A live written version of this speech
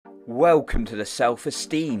Welcome to the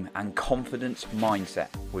Self-Esteem and Confidence Mindset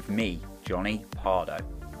with me, Johnny Pardo.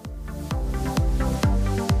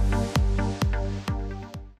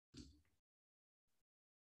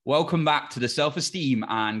 Welcome back to the Self-Esteem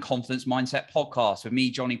and Confidence Mindset podcast with me,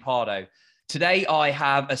 Johnny Pardo. Today, I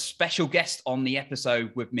have a special guest on the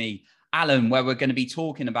episode with me, Allan, where we're going to be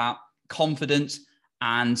talking about confidence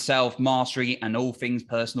and self-mastery and all things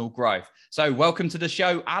personal growth. So welcome to the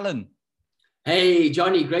show, Allan. Hey,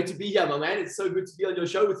 Johnny, great to be here, my man. It's so good to be on your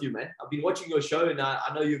show with you, man. I've been watching your show, and I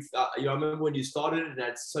know I remember when you started, and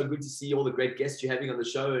it's so good to see all the great guests you're having on the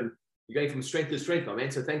show, and you're going from strength to strength, my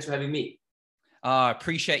man. So thanks for having me. I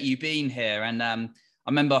appreciate you being here. And I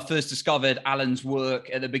remember I first discovered Allan's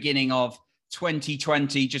work at the beginning of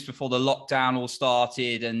 2020, just before the lockdown all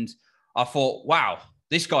started. And I thought, wow,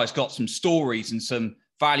 this guy's got some stories and some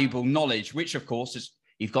valuable knowledge, which of course is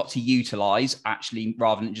you've got to utilize actually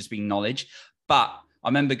rather than just being knowledge. But I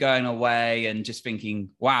remember going away and just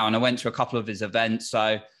thinking, wow. And I went to a couple of his events.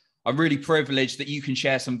 So I'm really privileged that you can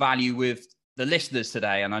share some value with the listeners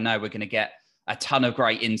today. And I know we're going to get a ton of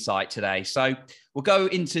great insight today. So we'll go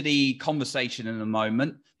into the conversation in a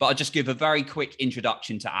moment, but I'll just give a very quick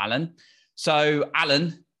introduction to Allan. So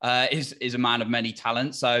Allan is a man of many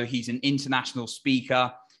talents. So he's an international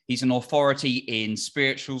speaker. He's an authority in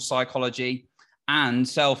spiritual psychology and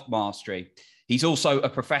self-mastery. He's also a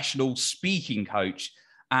professional speaking coach,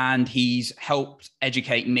 and he's helped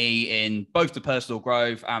educate me in both the personal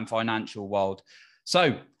growth and financial world.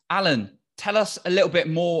 So, Allan, tell us a little bit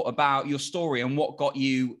more about your story and what got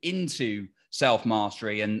you into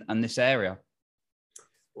self-mastery and this area.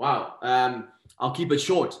 Wow. I'll keep it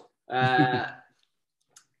short. I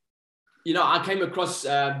came across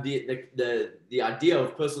the idea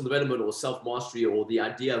of personal development or self-mastery, or the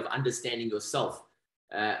idea of understanding yourself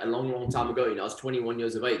a long time ago. I was 21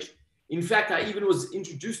 years of age. In fact, I even was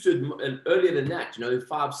introduced to it earlier than that,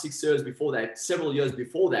 5-6 years before that, several years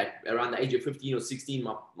before that, around the age of 15 or 16,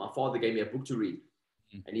 my father gave me a book to read.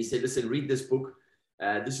 And he said, listen, read this book.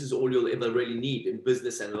 This is all you'll ever really need in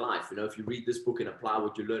business and life. If you read this book and apply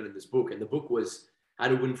what you learn in this book. And the book was How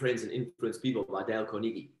to Win Friends and Influence People by Dale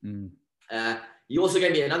Carnegie. He also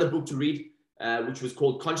gave me another book to read, which was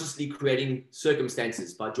called Consciously Creating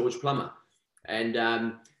Circumstances by George Plummer. And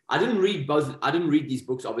I didn't read these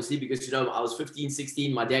books, obviously, because, I was 15,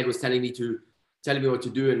 16. My dad was telling me what to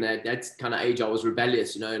do. And at that kind of age, I was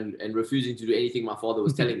rebellious, and refusing to do anything my father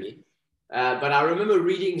was telling me. But I remember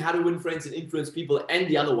reading How to Win Friends and Influence People, and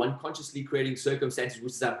the other one, Consciously Creating Circumstances,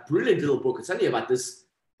 which is a brilliant little book. It's only about this.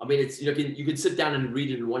 I mean, it's, you can sit down and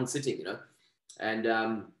read it in one sitting, And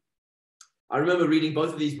I remember reading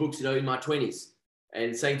both of these books, in my 20s.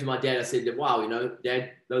 And saying to my dad, I said, wow,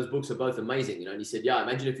 Dad, those books are both amazing, And he said, yeah,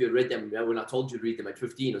 imagine if you had read them when I told you to read them at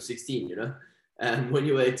 15 or 16, when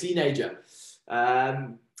you were a teenager.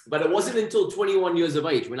 But it wasn't until 21 years of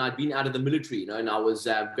age when I'd been out of the military, and I was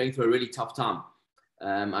going through a really tough time.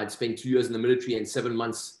 I'd spent 2 years in the military, and 7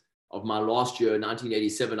 months of my last year,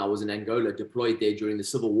 1987, I was in Angola, deployed there during the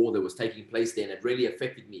civil war that was taking place there. And it really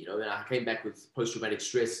affected me, and I came back with post-traumatic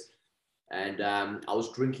stress. And I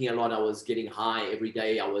was drinking a lot. I was getting high every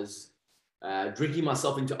day. I was drinking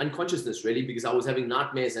myself into unconsciousness, really, because I was having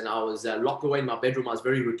nightmares, and I was locked away in my bedroom. I was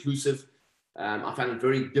very reclusive. I found it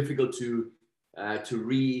very difficult to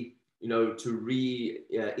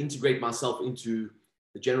integrate myself into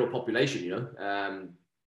the general population,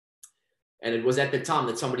 And it was at the time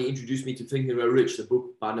that somebody introduced me to Think and Grow Rich, the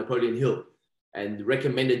book by Napoleon Hill, and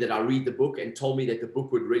recommended that I read the book, and told me that the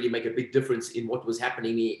book would really make a big difference in what was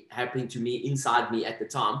happening to me inside me at the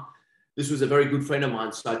time. This was a very good friend of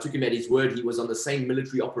mine, so I took him at his word. He was on the same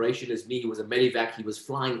military operation as me. He was a medevac. He was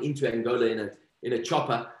flying into Angola in a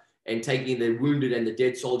chopper and taking the wounded and the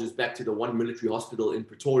dead soldiers back to the one military hospital in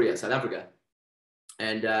Pretoria, South Africa.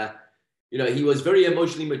 And he was very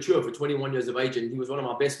emotionally mature for 21 years of age, and he was one of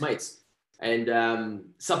my best mates. And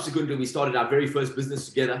subsequently, we started our very first business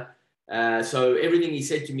together. So everything he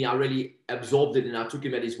said to me, I really absorbed it, and I took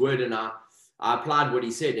him at his word, and I applied what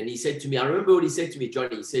he said. And he said to me, I remember what he said to me,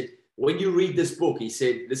 Johnny. He said, when you read this book, he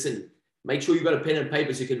said, listen, make sure you've got a pen and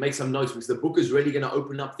paper so you can make some notes, because the book is really going to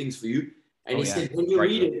open up things for you. And he said, when you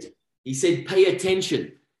read it, he said, pay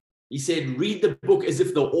attention. He said, read the book as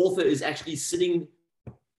if the author is actually sitting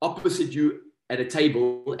opposite you at a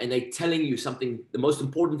table, and they're telling you something, the most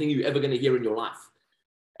important thing you're ever going to hear in your life.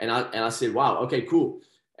 And I said, wow, okay, cool.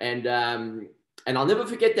 And I'll never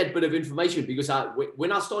forget that bit of information, because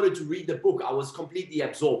when I started to read the book, I was completely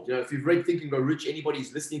absorbed. If you've read Think and Grow Rich, anybody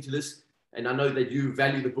who's listening to this, and I know that you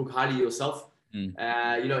value the book highly yourself,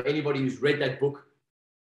 anybody who's read that book,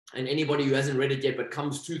 and anybody who hasn't read it yet but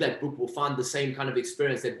comes to that book will find the same kind of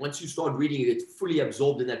experience, that once you start reading it, it's fully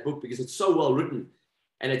absorbed in that book because it's so well written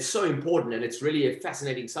and it's so important, and it's really a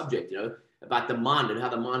fascinating subject, you know, about the mind and how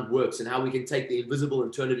the mind works and how we can take the invisible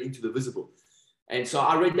and turn it into the visible. And so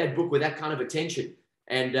I read that book with that kind of attention.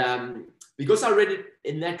 And because I read it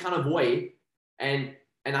in that kind of way, and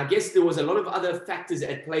I guess there was a lot of other factors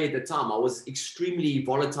at play at the time. I was extremely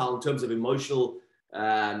volatile in terms of emotional,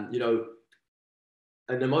 you know,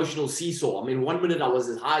 an emotional seesaw. I mean, one minute I was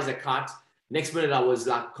as high as a kite. Next minute I was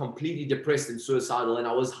like completely depressed and suicidal, and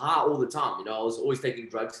I was high all the time. You know, I was always taking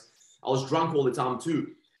drugs. I was drunk all the time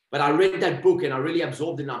too. But I read that book and I really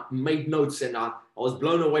absorbed it, and I made notes, and I was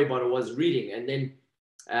blown away by what I was reading. And then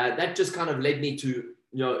that just kind of led me to,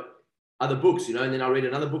 you know, other books, you know, and then I read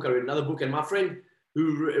another book, and my friend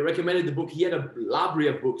who recommended the book, he had a library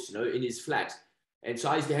of books, you know, in his flat. And so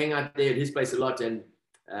I used to hang out there at his place a lot. And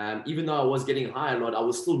even though I was getting high a lot, I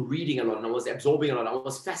was still reading a lot, and I was absorbing a lot. I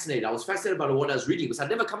was fascinated. I was fascinated by what I was reading because I'd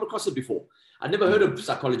never come across it before. I'd never heard of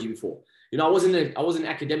psychology before. You know, I wasn't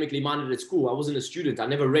academically minded at school. I wasn't a student. I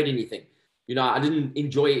never read anything. You know, I didn't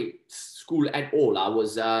enjoy school at all. I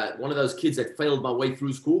was one of those kids that failed my way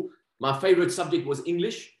through school. My favorite subject was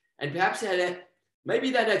English, and perhaps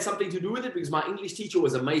maybe that had something to do with it because my English teacher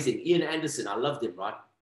was amazing. Ian Anderson, I loved him, right?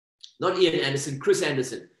 Not Ian Anderson, Chris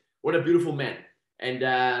Anderson. What a beautiful man.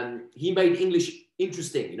 And he made English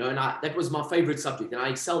interesting, you know, and that was my favorite subject, and I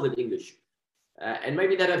excelled at English. And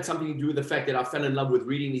maybe that had something to do with the fact that I fell in love with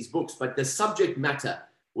reading these books, but the subject matter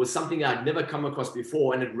was something that I'd never come across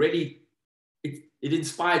before. And it really, it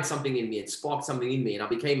inspired something in me. It sparked something in me, and I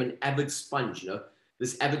became an avid sponge, you know,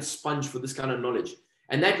 this avid sponge for this kind of knowledge.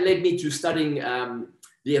 And that led me to studying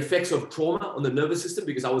the effects of trauma on the nervous system,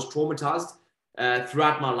 because I was traumatized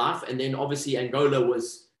throughout my life. And then obviously Angola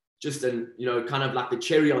was just you know, kind of like the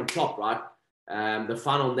cherry on top, right? The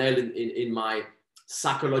final nail in my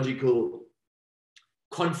psychological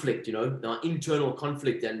conflict, you know, the internal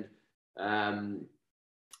conflict. And,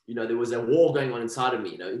 you know, there was a war going on inside of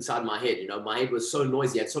me, you know, inside my head. You know, my head was so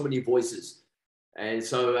noisy, I had so many voices. And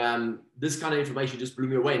so this kind of information just blew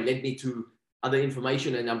me away and led me to other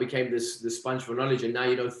information. And I became this sponge for knowledge. And now,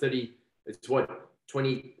 you know, I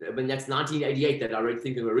mean, that's 1988 that I read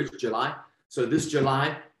Think and Grow Rich, July. So this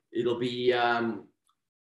July, it'll be,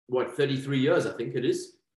 33 years, I think it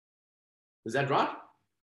is. Is that right?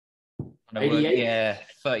 88? Yeah,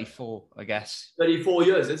 34, I guess. 34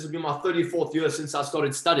 years. This will be my 34th year since I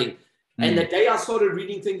started studying. And the day I started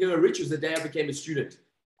reading Think and Grow Rich was the day I became a student.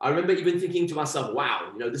 I remember even thinking to myself,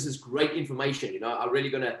 wow, you know, this is great information. You know,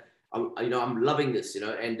 I'm loving this, you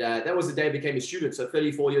know. And that was the day I became a student. So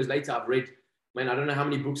 34 years later, I've read, man, I don't know how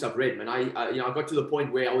many books I've read, man. I got to the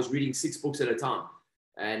point where I was reading 6 books at a time.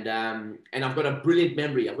 And I've got a brilliant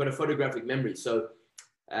memory. I've got a photographic memory. So,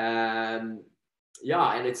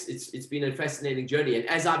 yeah, and it's been a fascinating journey. And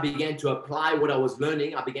as I began to apply what I was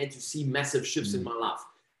learning, I began to see massive shifts in my life.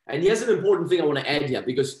 And here's an important thing I want to add here,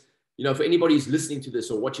 because, you know, for anybody who's listening to this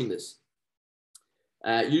or watching this,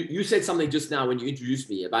 you said something just now when you introduced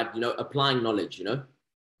me about, you know, applying knowledge, you know.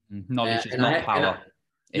 Knowledge is not power.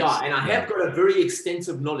 And I have got a very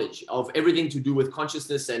extensive knowledge of everything to do with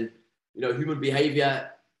consciousness and, you know, human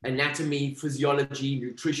behavior, anatomy, physiology,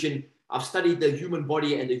 nutrition. I've studied the human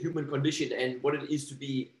body and the human condition and what it is to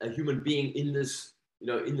be a human being in this, you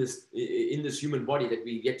know, in this human body that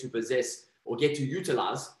we get to possess or get to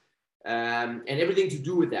utilize, and everything to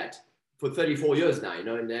do with that for 34 years now, you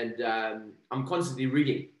know, and I'm constantly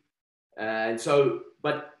reading. And so,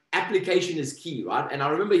 but application is key, right? And I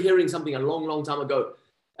remember hearing something a long, long time ago,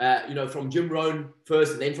 you know, from Jim Rohn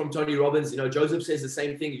first, and then from Tony Robbins. You know, Joseph says the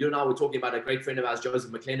same thing. You and I were talking about a great friend of ours,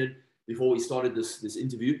 Joseph McLennan, before we started this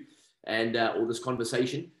interview and or this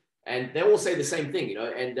conversation. And they all say the same thing, you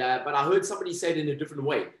know. And but I heard somebody say it in a different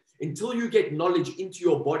way. Until you get knowledge into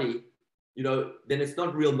your body, you know, then it's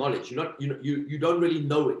not real knowledge. You don't really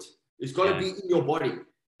know it. It's got to be in your body.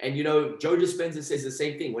 And you know, Joe Dispenza says the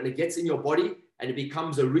same thing. When it gets in your body and it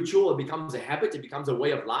becomes a ritual, it becomes a habit, it becomes a way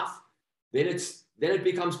of life, then it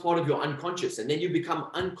becomes part of your unconscious, and then you become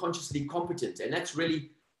unconsciously competent. And that's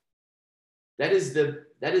really, that is the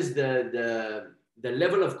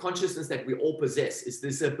level of consciousness that we all possess, is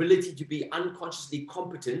this ability to be unconsciously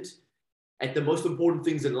competent at the most important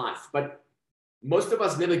things in life. But most of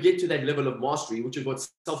us never get to that level of mastery, which is what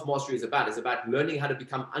self-mastery is about. It's about learning how to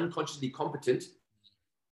become unconsciously competent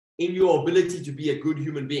in your ability to be a good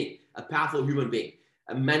human being, a powerful human being,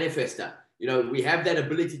 a manifester. You know, we have that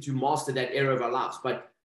ability to master that area of our lives.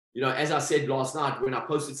 But, you know, as I said last night, when I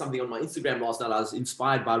posted something on my Instagram last night, I was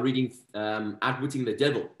inspired by reading Outwitting the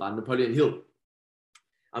Devil by Napoleon Hill.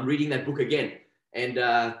 I'm reading that book again. And,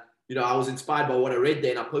 I was inspired by what I read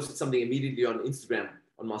there, and I posted something immediately on Instagram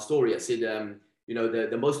on my story. I said,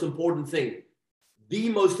 the most important thing,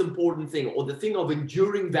 or the thing of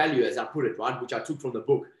enduring value, as I put it, right, which I took from the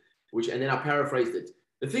book, and then I paraphrased it.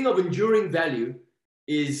 The thing of enduring value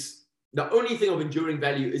is, the only thing of enduring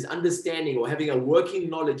value is understanding or having a working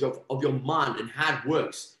knowledge of your mind and how it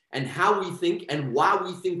works and how we think and why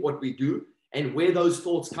we think what we do and where those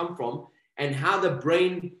thoughts come from, and how the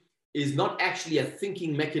brain is not actually a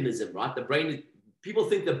thinking mechanism, right? People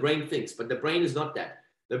think the brain thinks, but the brain is not that.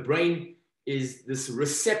 The brain is this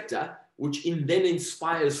receptor which then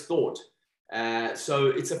inspires thought. So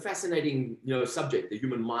it's a fascinating, subject, the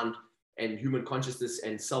human mind and human consciousness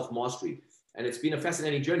and self-mastery. And it's been a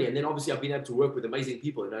fascinating journey. And then obviously I've been able to work with amazing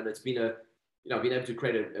people, and it's been I've been able to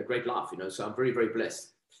create a great life, so I'm very, very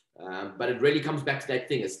blessed. But it really comes back to that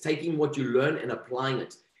thing. It's taking what you learn and applying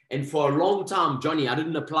it. And for a long time, Johnny, I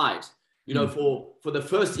didn't apply it. For the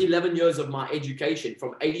first 11 years of my education,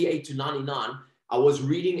 from 88 to 99, I was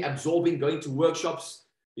reading, absorbing, going to workshops,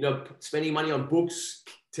 spending money on books,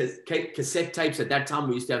 cassette tapes. At that time,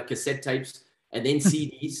 we used to have cassette tapes and then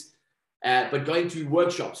CDs. But going to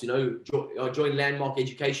workshops, joined Landmark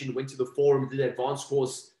Education, went to the forum, did the advanced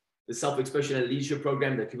course, the self-expression and leadership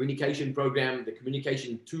program, the communication program, the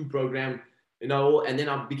communication 2 program, and then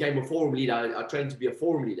I became a forum leader. I trained to be a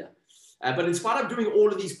forum leader. But in spite of doing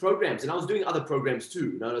all of these programs, and I was doing other programs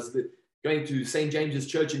too, I was going to St. James's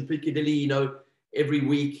Church in Piccadilly, every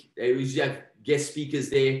week. They used to have guest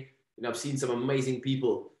speakers there. I've seen some amazing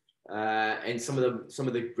people and some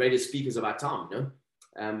of the greatest speakers of our time,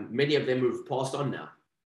 many of them have passed on now.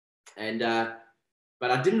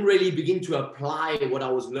 But I didn't really begin to apply what I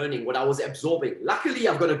was learning, what I was absorbing. Luckily,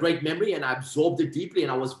 I've got a great memory and I absorbed it deeply.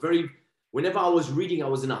 And whenever I was reading, I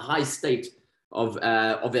was in a high state of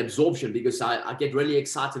absorption, because I get really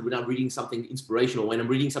excited when I'm reading something inspirational, when I'm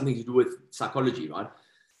reading something to do with psychology, right?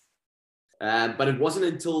 But it wasn't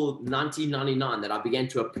until 1999 that I began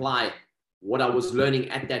to apply what I was learning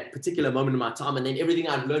at that particular moment in my time. And then everything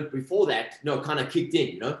I'd learned before that, kind of kicked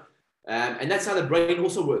in, and that's how the brain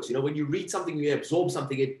also works. When you read something, you absorb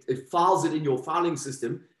something, it files it in your filing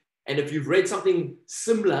system. And if you've read something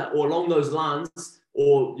similar or along those lines,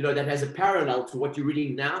 or, that has a parallel to what you're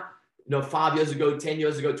reading now, 5 years ago, 10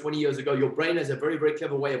 years ago, 20 years ago, your brain has a very, very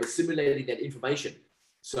clever way of assimilating that information.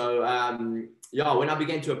 So, when I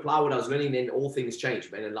began to apply what I was learning, then all things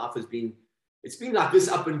changed, man. And life it's been like this,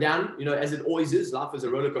 up and down, as it always is. Life is a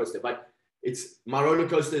roller coaster, but my roller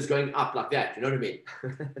coaster is going up like that. You know what I mean?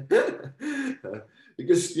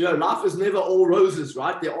 Because, life is never all roses,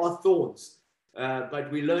 right? There are thorns,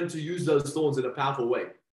 but we learn to use those thorns in a powerful way.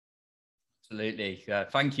 Absolutely.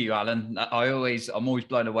 Thank you, Allan. I'm always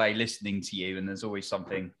blown away listening to you, and there's always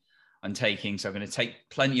something I'm taking. So I'm going to take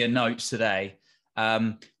plenty of notes today.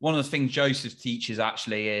 One of the things Joseph teaches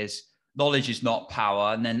actually is knowledge is not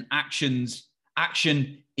power. And then action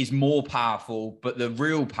is more powerful, but the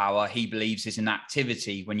real power, he believes, is in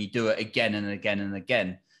activity. When you do it again and again and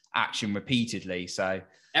again, action repeatedly. So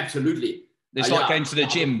absolutely. It's like going to the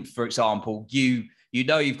gym, for example. You've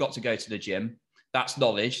got to go to the gym. That's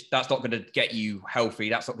knowledge. That's not going to get you healthy.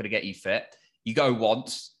 That's not going to get you fit. You go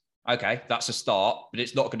once. Okay, that's a start, but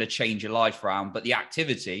it's not going to change your life around. But the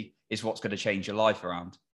activity is what's going to change your life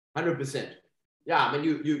around. 100%. Yeah, I mean,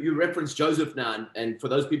 you referenced Joseph now, and for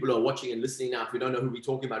those people who are watching and listening now, if you don't know who we're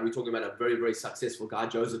talking about a very, very successful guy,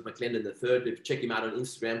 Joseph McClendon III. If you check him out on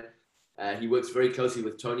Instagram, he works very closely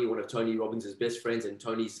with Tony, one of Tony Robbins' best friends and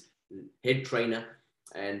Tony's head trainer.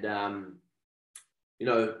 And,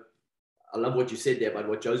 I love what you said there about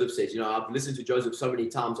what Joseph says. I've listened to Joseph so many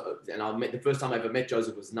times, and the first time I ever met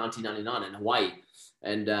Joseph was 1999 in Hawaii.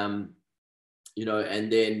 And,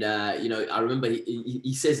 I remember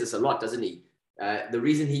he says this a lot, doesn't he? The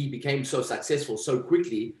reason he became so successful so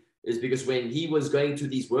quickly is because when he was going to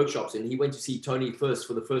these workshops and he went to see Tony for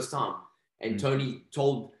the first time, and Tony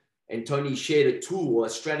shared a tool or a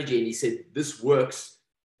strategy, and he said, this works.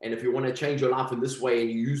 And if you want to change your life in this way and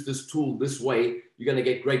you use this tool this way, you're going to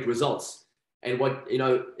get great results. And what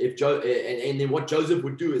Joseph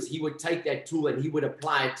would do is he would take that tool and he would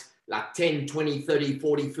apply it like 10, 20, 30,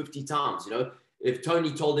 40, 50 times. If Tony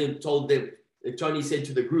if Tony said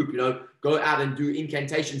to the group, go out and do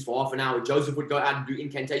incantations for half an hour, Joseph would go out and do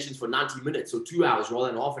incantations for 90 minutes or 2 hours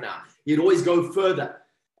rather than half an hour. He'd always go further.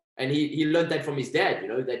 And he learned that from his dad,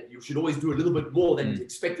 that you should always do a little bit more than is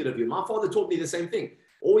expected of you. My father taught me the same thing.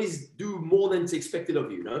 Always do more than is expected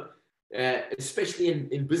of you, especially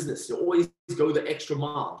in business. You always go the extra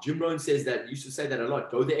mile. Jim Rohn says that, used to say that a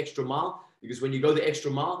lot, go the extra mile, because when you go the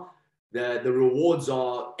extra mile, the rewards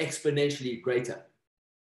are exponentially greater.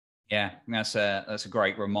 Yeah, that's a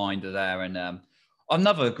great reminder there. And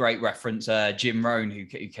another great reference, Jim Rohn, who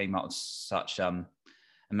came up with such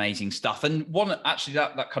amazing stuff. And one, actually,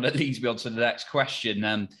 that kind of leads me on to the next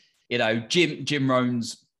question. You know, Jim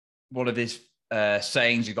Rohn's, one of his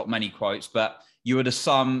sayings, you've got many quotes, but you are the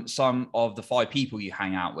sum of the 5 people you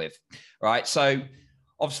hang out with, right? So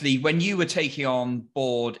obviously, when you were taking on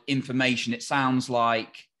board information, it sounds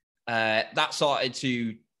like that started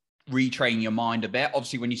to retrain your mind a bit.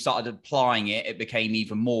 Obviously, when you started applying it, it became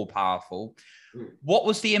even more powerful. What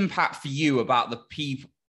was the impact for you about the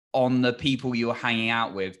people you were hanging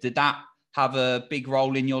out with? Did that have a big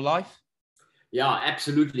role in your life? Yeah,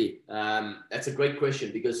 absolutely. That's a great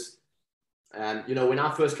question because, you know, when I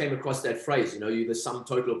first came across that phrase, you know, you're the sum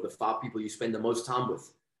total of the 5 people you spend the most time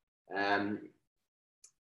with.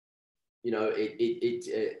 You know,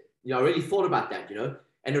 you know, I really thought about that, you know,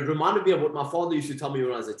 and it reminded me of what my father used to tell me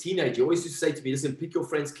when I was a teenager. He always used to say to me, listen, pick your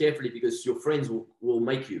friends carefully because your friends will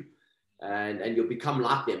make you, and you'll become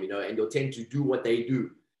like them, you know, and you'll tend to do what they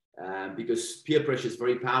do, because peer pressure is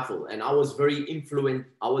very powerful. And I was very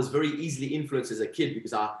easily influenced as a kid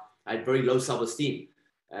because I had very low self-esteem.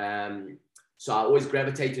 So I always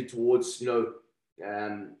gravitated towards, you know,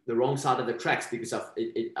 the wrong side of the tracks because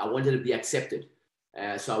I wanted to be accepted.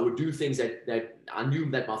 So I would do things that I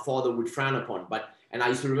knew that my father would frown upon. And I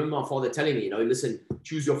used to remember my father telling me, you know, listen,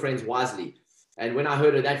 choose your friends wisely. And when I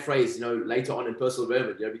heard of that phrase, you know, later on in personal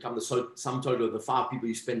development, you know, become the sum total of the 5 people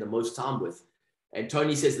you spend the most time with. And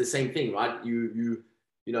Tony says the same thing, right? You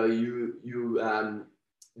know,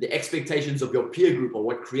 the expectations of your peer group are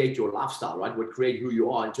what create your lifestyle, right? What create who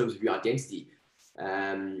you are in terms of your identity.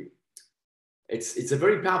 It's a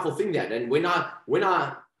very powerful thing, that. And when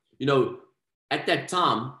I, you know, at that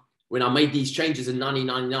time, when I made these changes in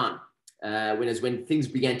 1999, when things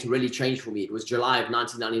began to really change for me, it was July of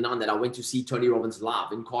 1999 that I went to see Tony Robbins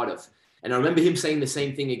live in Cardiff. And I remember him saying the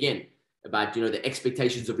same thing again about, you know, the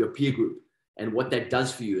expectations of your peer group and what that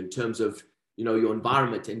does for you in terms of, you know, your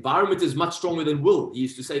environment. Environment is much stronger than will. He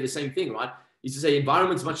used to say the same thing, right? He used to say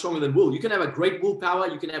environment is much stronger than will. You can have a great willpower.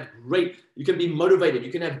 You can be motivated.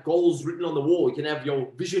 You can have goals written on the wall. You can have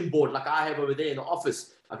your vision board like I have over there in the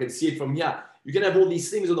office. I can see it from here. You can have all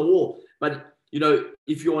these things on the wall. But, you know,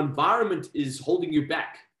 if your environment is holding you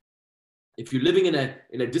back, if you're living in a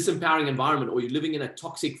disempowering environment, or you're living in a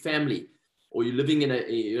toxic family, or you're living in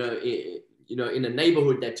in a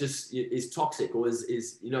neighborhood that just is toxic, or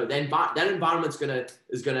is you know, that environment's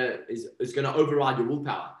is gonna override your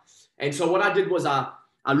willpower. And so what I did was I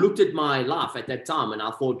looked at my life at that time, and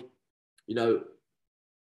I thought, you know,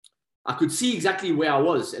 I could see exactly where I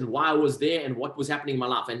was and why I was there and what was happening in my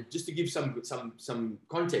life. And just to give some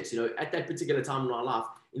context, you know, at that particular time in my life,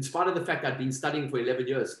 in spite of the fact I'd been studying for 11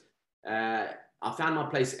 years, I found my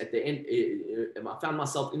place at the end. I found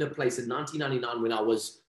myself in a place in 1999 when I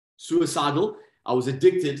was suicidal, I was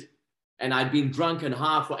addicted, and I'd been drunk and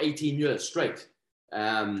high for 18 years straight.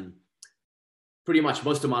 Pretty much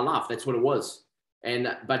most of my life, that's what it was.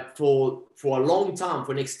 But for a long time,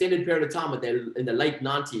 for an extended period of time in the late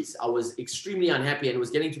 90s, I was extremely unhappy, and it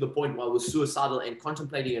was getting to the point where I was suicidal and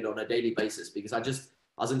contemplating it on a daily basis because I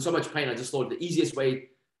was in so much pain. I just thought the easiest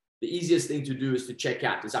thing to do is to check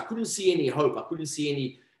out, because I couldn't see any hope. I couldn't see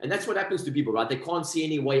any, and that's what happens to people, right? They can't see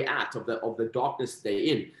any way out of the darkness they're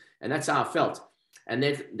in. And that's how I felt. And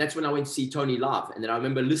then that's when I went to see Tony live. And then I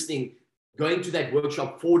remember going to that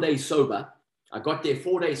workshop 4 days sober. I got there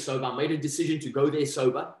 4 days sober. I made a decision to go there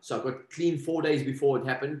sober. So I got clean 4 days before it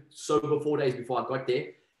happened, sober 4 days before I got there.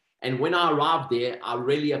 And when I arrived there, I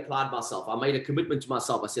really applied myself. I made a commitment to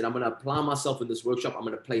myself. I said, I'm going to apply myself in this workshop. I'm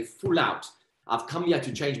going to play full out. I've come here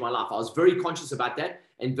to change my life. I was very conscious about that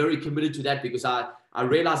and very committed to that, because I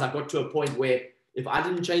realized I got to a point where if I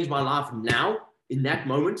didn't change my life now, in that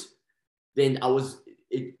moment, then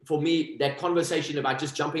for me, that conversation about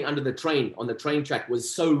just jumping under the train on the train track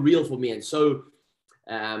was so real for me and so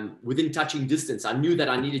within touching distance. I knew that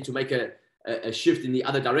I needed to make a shift in the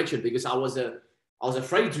other direction, because I was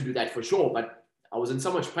afraid to do that for sure, but I was in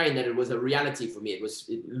so much pain that it was a reality for me.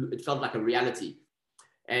 It felt like a reality.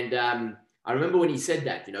 And I remember when he said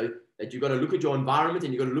that, you know, that you got to look at your environment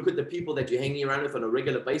and you got to look at the people that you're hanging around with on a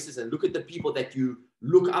regular basis, and look at the people that you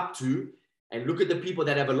look up to, and look at the people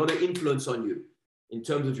that have a lot of influence on you in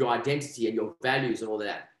terms of your identity and your values and all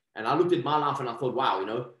that. And I looked at my life and I thought, wow, you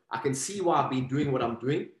know, I can see why I've been doing what I'm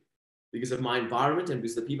doing because of my environment and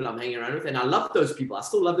because of the people I'm hanging around with. And I love those people. I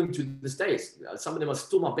still love them to this day. Some of them are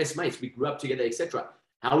still my best mates. We grew up together, etc.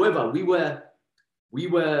 However, we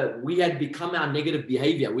had become our negative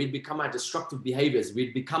behavior. We'd become our destructive behaviors.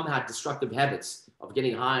 We'd become our destructive habits of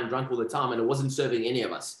getting high and drunk all the time. And it wasn't serving any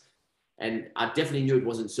of us. And I definitely knew it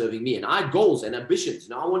wasn't serving me. And I had goals and ambitions.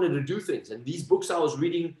 I wanted to do things. And these books I was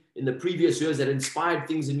reading in the previous years that inspired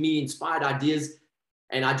things in me, inspired ideas.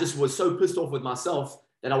 And I just was so pissed off with myself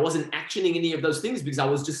that I wasn't actioning any of those things because I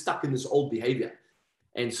was just stuck in this old behavior.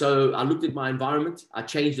 And so I looked at my environment. I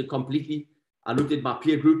changed it completely. I looked at my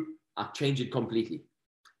peer group. I changed it completely.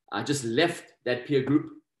 I just left that peer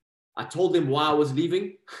group. I told them why I was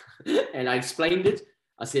leaving and I explained it.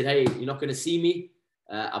 I said, hey, you're not going to see me.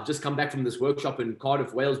 I've just come back from this workshop in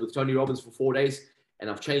Cardiff, Wales with Tony Robbins for 4 days, and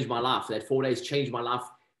I've changed my life. That 4 days changed my life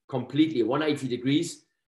completely, 180 degrees.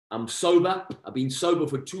 I'm sober. I've been sober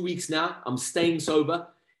for 2 weeks now. I'm staying sober.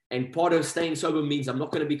 And part of staying sober means I'm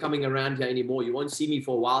not going to be coming around here anymore. You won't see me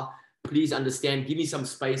for a while. Please understand. Give me some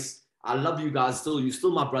space. I love you guys still. You're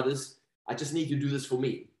still my brothers. I just need to do this for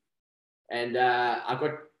me. And I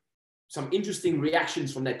got some interesting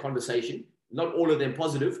reactions from that conversation. Not all of them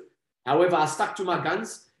positive. However, I stuck to my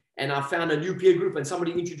guns and I found a new peer group, and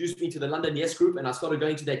somebody introduced me to the London Yes group, and I started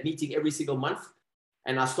going to that meeting every single month,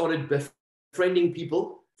 and I started befriending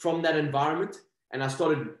people from that environment, and I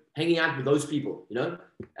started hanging out with those people,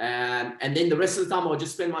 and then the rest of the time I would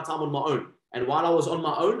just spend my time on my own. And while I was on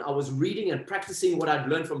my own, I was reading and practicing what I'd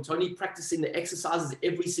learned from Tony, practicing the exercises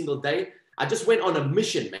every single day. I just went on a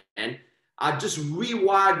mission, man. I just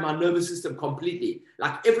rewired my nervous system completely.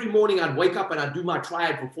 Like every morning I'd wake up and I'd do my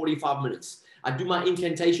triad for 45 minutes. I'd do my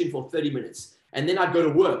incantation for 30 minutes. And then I'd go to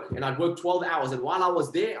work and I'd work 12 hours. And while I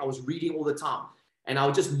was there, I was reading all the time. And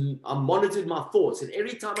I monitored my thoughts. And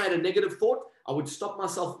every time I had a negative thought, I would stop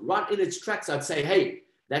myself right in its tracks. I'd say, hey,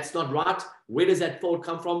 that's not right. Where does that thought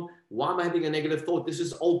come from? Why am I having a negative thought? This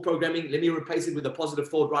is old programming. Let me replace it with a positive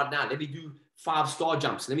thought right now. Let me do 5 star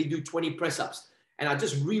jumps. Let me do 20 press ups. And I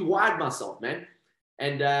just rewired myself, man.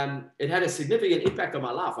 And it had a significant impact on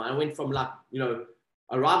my life. I went from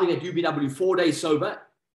arriving at UBW 4 days sober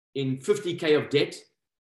in 50K of debt,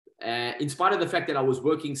 in spite of the fact that I was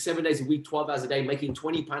working 7 days a week, 12 hours a day, making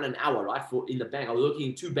 £20 an hour, right, in the bank. I was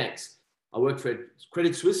working in 2 banks. I worked for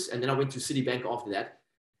Credit Suisse, and then I went to Citibank after that.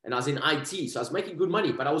 And I was in IT, so I was making good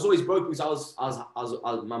money, but I was always broke because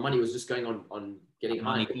my money was just going on getting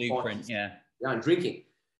high. Blueprint, yeah, and drinking.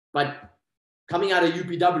 But coming out of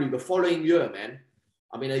UPW the following year, man,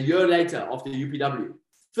 a year later after UPW,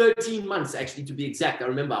 13 months actually to be exact. I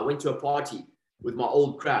remember I went to a party with my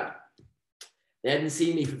old crowd. They hadn't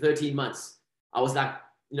seen me for 13 months. I was like,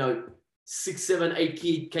 6, 7,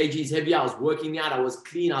 8 kgs heavier. I was working out. I was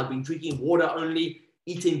clean. I'd been drinking water only,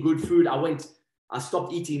 eating good food. I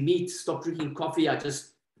stopped eating meat, stopped drinking coffee. I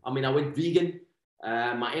went vegan.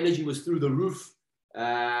 My energy was through the roof.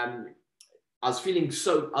 I was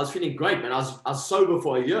feeling great, man. I was sober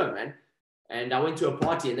for a year, man. And I went to a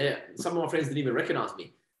party, and some of my friends didn't even recognize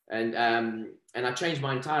me. And I changed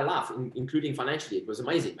my entire life, including financially. It was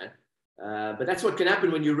amazing, man. But that's what can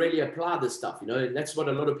happen when you really apply this stuff, And that's what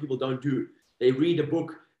a lot of people don't do. They read a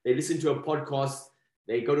book, they listen to a podcast,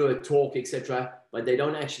 they go to a talk, etc., but they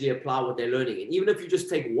don't actually apply what they're learning. And even if you just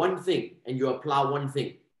take one thing and you apply one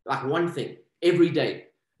thing every day,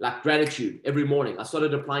 like gratitude every morning. I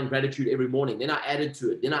started applying gratitude every morning. Then I added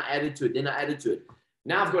to it. Then I added to it. Then I added to it.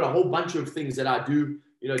 Now I've got a whole bunch of things that I do,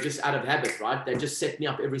 just out of habit, right? That just set me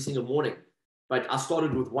up every single morning. But I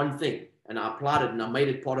started with one thing and I applied it and I made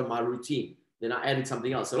it part of my routine. Then I added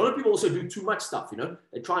something else. A lot of people also do too much stuff,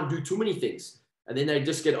 They try and do too many things and then they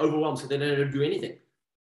just get overwhelmed. So they don't do anything.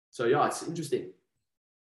 So yeah, it's interesting.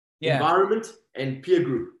 Yeah. Environment and peer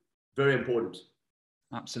group, very important.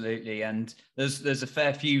 Absolutely. And there's a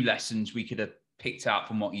fair few lessons we could have picked out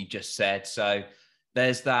from what you just said. So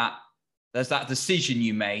there's that decision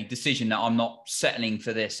you made, that I'm not settling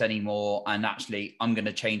for this anymore. And actually, I'm going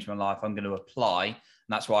to change my life. I'm going to apply. And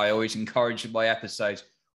that's why I always encourage in my episodes,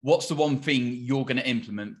 what's the one thing you're going to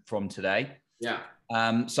implement from today? Yeah.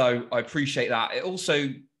 So I appreciate that.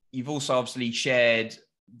 You've also obviously shared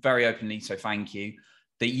very openly, so thank you,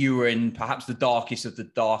 that you were in perhaps the darkest of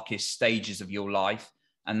the darkest stages of your life.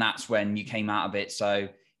 And that's when you came out of it. So,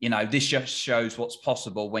 this just shows what's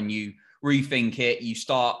possible when you rethink it, you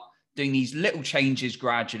start doing these little changes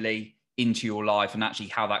gradually into your life and actually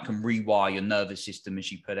how that can rewire your nervous system,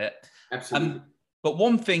 as you put it. Absolutely. But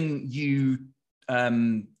one thing you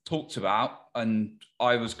talked about, and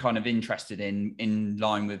I was kind of interested in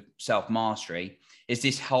line with self-mastery, is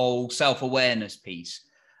this whole self-awareness piece.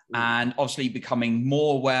 And obviously becoming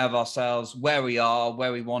more aware of ourselves, where we are,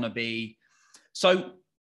 where we want to be. So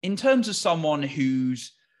in terms of someone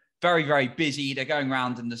who's very, very busy, they're going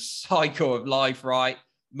around in the cycle of life, right?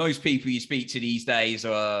 Most people you speak to these days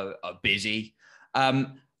are busy.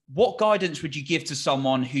 What guidance would you give to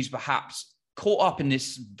someone who's perhaps caught up in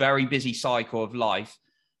this very busy cycle of life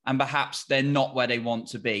and perhaps they're not where they want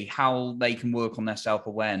to be, how they can work on their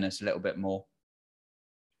self-awareness a little bit more?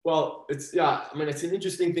 Well, it's an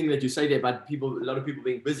interesting thing that you say there about a lot of people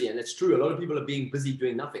being busy, and it's true. A lot of people are being busy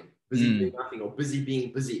doing nothing, doing nothing, or busy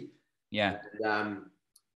being busy. Yeah. And,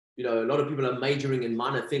 a lot of people are majoring in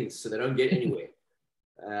minor things, so they don't get anywhere.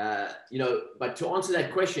 But to answer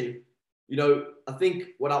that question, I think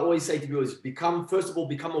what I always say to people is first of all,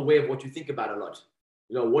 become aware of what you think about a lot.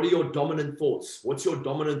 What are your dominant thoughts? What's your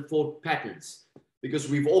dominant thought patterns? Because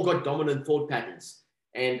we've all got dominant thought patterns.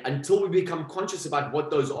 And until we become conscious about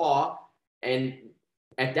what those are, and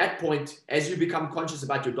at that point, as you become conscious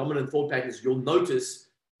about your dominant thought patterns, you'll notice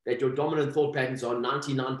that your dominant thought patterns are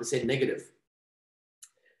 99% negative.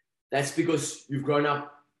 That's because you've grown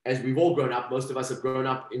up, as we've all grown up, most of us have grown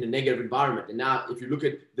up in a negative environment. And now if you look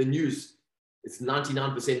at the news, it's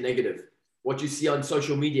 99% negative. What you see on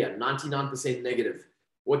social media, 99% negative.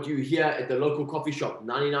 What you hear at the local coffee shop,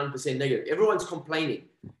 99% negative. Everyone's complaining.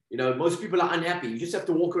 Most people are unhappy. You just have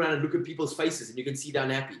to walk around and look at people's faces and you can see they're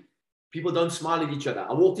unhappy. People don't smile at each other.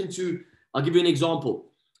 I'll give you an example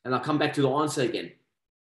and I'll come back to the answer again.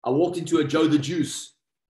 I walked into a Joe the Juice.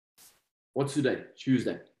 What's today?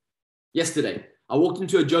 Tuesday. Yesterday. I walked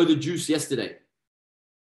into a Joe the Juice yesterday.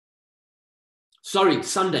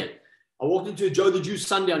 Sunday. I walked into a Joe the Juice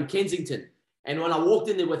Sunday on Kensington. And when I walked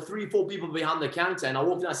in, there were 3-4 people behind the counter. And I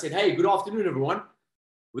walked in, I said, "Hey, good afternoon, everyone,"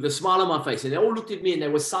 with a smile on my face. And they all looked at me and they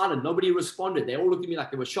were silent. Nobody responded. They all looked at me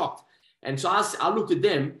like they were shocked. And so I looked at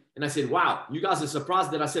them and I said, "Wow, you guys are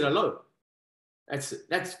surprised that I said hello.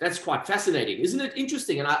 That's quite fascinating. Isn't it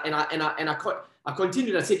interesting?" And I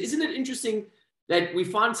continued. I said, "Isn't it interesting that we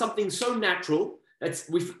find something so natural, that's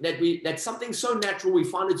something so natural, we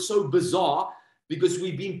find it so bizarre because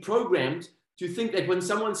we've been programmed to think that when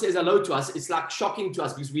someone says hello to us, it's like shocking to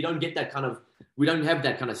us because we don't have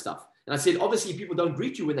that kind of stuff." And I said, "Obviously people don't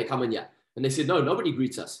greet you when they come in here." And they said, "No, nobody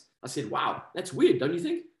greets us." I said, "Wow, that's weird, don't you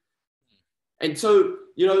think?" And so,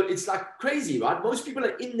 it's like crazy, right? Most people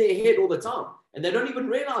are in their head all the time and they don't even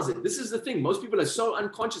realize it. This is the thing. Most people are so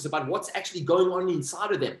unconscious about what's actually going on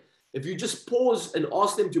inside of them. If you just pause and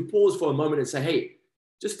ask them to pause for a moment and say, "Hey,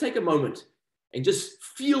 just take a moment and just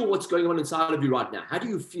feel what's going on inside of you right now. How do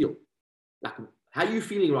you feel? Like, how are you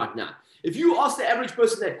feeling right now?" If you ask the average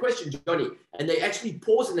person that question, Johnny, and they actually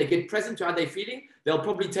pause and they get present to how they're feeling, they'll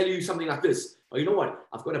probably tell you something like this. "Oh, you know what?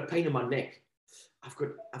 I've got a pain in my neck.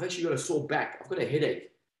 I've actually got a sore back. I've got a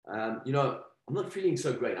headache. I'm not feeling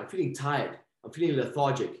so great. I'm feeling tired. I'm feeling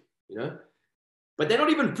lethargic, But they're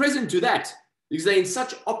not even present to that because they're in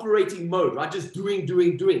such operating mode, right? Just doing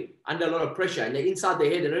under a lot of pressure. And they're inside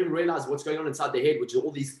their head. They don't even realize what's going on inside their head, which is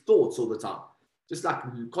all these thoughts all the time. Just like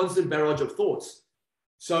constant barrage of thoughts.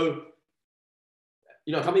 So,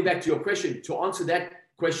 coming back to your question, to answer that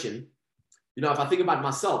question, if I think about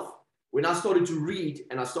myself, when I started to read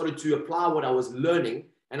and I started to apply what I was learning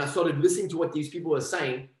and I started listening to what these people were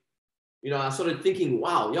saying, I started thinking,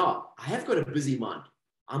 wow, yeah, I have got a busy mind.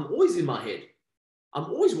 I'm always in my head. I'm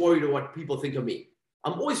always worried about what people think of me.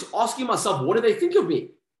 I'm always asking myself, what do they think of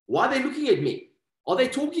me? Why are they looking at me? Are they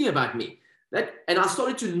talking about me? And I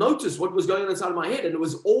started to notice what was going on inside of my head, and it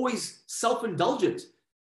was always self-indulgent.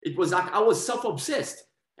 It was like I was self-obsessed,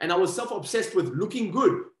 and I was self-obsessed with looking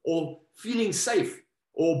good or feeling safe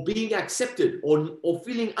or being accepted or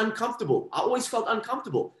feeling uncomfortable. I always felt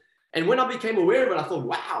uncomfortable. And when I became aware of it, I thought,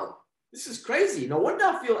 wow, this is crazy. No wonder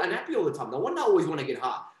I feel unhappy all the time. No wonder I always want to get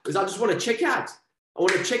high, because I just want to check out. I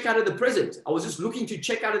want to check out of the present. I was just looking to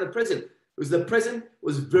check out of the present, because the present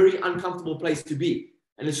was a very uncomfortable place to be.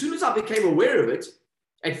 And as soon as I became aware of it,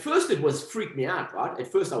 at first it was freaked me out, right?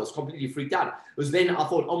 At first I was completely freaked out. It was then I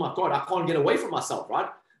thought, oh my God, I can't get away from myself, right?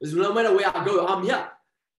 Because no matter where I go, I'm here.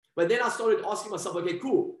 But then I started asking myself, okay,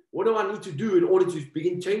 cool. What do I need to do in order to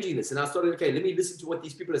begin changing this? And I started, okay, let me listen to what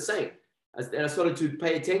these people are saying. And I started to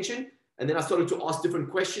pay attention. And then I started to ask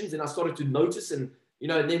different questions. And I started to notice. And,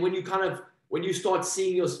 and then when you start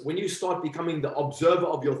when you start becoming the observer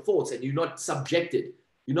of your thoughts and you're not subjected,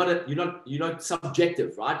 you're not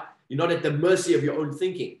subjective, right? You're not at the mercy of your own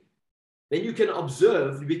thinking. Then you can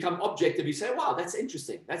observe, you become objective. You say, wow, that's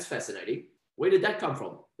interesting. That's fascinating. Where did that come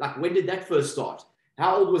from? Like, when did that first start?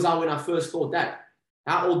 How old was I when I first thought that?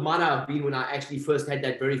 How old might I have been when I actually first had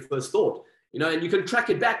that very first thought? And you can track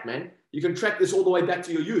it back, man. You can track this all the way back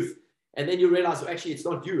to your youth. And then you realize, well, actually, it's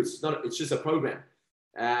not you. It's just a program.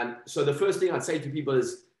 So the first thing I'd say to people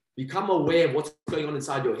is become aware of what's going on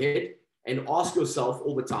inside your head and ask yourself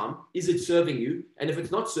all the time, is it serving you? And if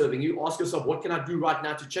it's not serving you, ask yourself, what can I do right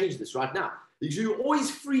now to change this right now? Because you're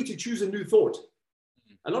always free to choose a new thought.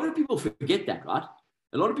 A lot of people forget that, right?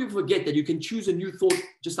 A lot of people forget that you can choose a new thought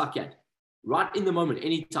just like that. right in the moment,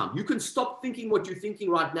 anytime. You can stop thinking what you're thinking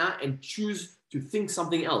right now and choose to think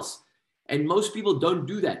something else. And most people don't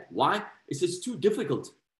do that. Why? It's too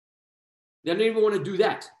difficult. They don't even want to do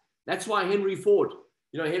that. That's why Henry Ford,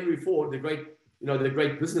 Henry Ford, the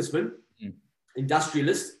great businessman,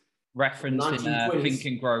 industrialist, referenced in Think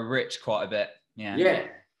and Grow Rich quite a bit. Yeah. Yeah.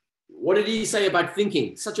 What did he say about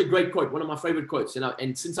thinking? Such a great quote. One of my favorite quotes.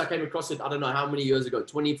 And since I came across it, I don't know how many years ago,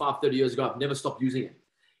 25, 30 years ago, I've never stopped using it.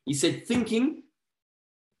 He said, thinking,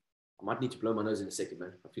 I might need to blow my nose in a second,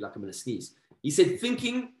 man. I feel like I'm going to sneeze. He said,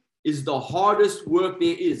 thinking is the hardest work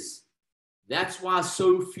there is. That's why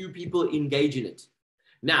so few people engage in it.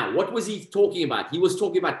 Now, what was he talking about? He was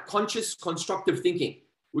talking about conscious, constructive thinking,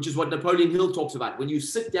 which is what Napoleon Hill talks about. When you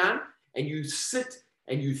sit down and you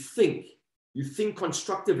think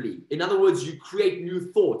constructively. In other words, you create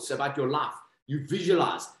new thoughts about your life. You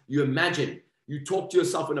visualize, you imagine, you talk to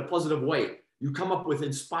yourself in a positive way. You come up with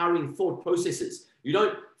inspiring thought processes.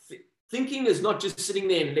 Thinking is not just sitting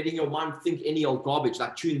there and letting your mind think any old garbage,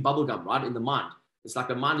 like chewing bubblegum, right, in the mind. It's like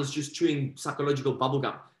the mind is just chewing psychological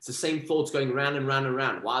bubblegum. It's the same thoughts going round and round and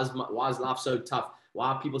round. Why is life so tough? Why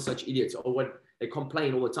are people such idiots? Or what they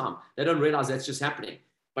complain all the time. They don't realize that's just happening.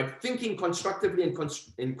 But thinking constructively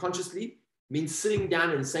and consciously means sitting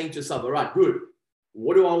down and saying to yourself, all right, good.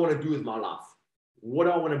 What do I want to do with my life? What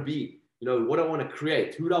do I want to be? What do I want to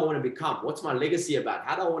create? Who do I want to become? What's my legacy about?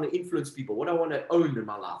 How do I want to influence people? What do I want to own in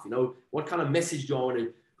my life? What kind of message do I want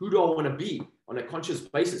to, who do I want to be on a conscious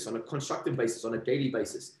basis, on a constructive basis, on a daily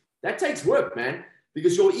basis? That takes work, man,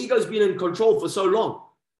 because your ego's been in control for so long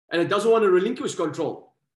and it doesn't want to relinquish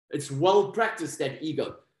control. It's well practiced, that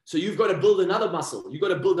ego. So you've got to build another muscle. You've got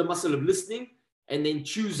to build a muscle of listening and then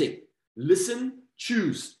choosing. Listen,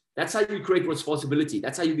 choose. That's how you create responsibility.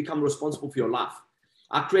 That's how you become responsible for your life.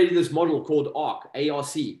 I created this model called ARC,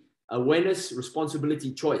 A-R-C, awareness,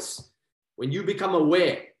 responsibility, choice. When you become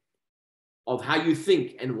aware of how you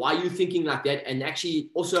think and why you're thinking like that, and actually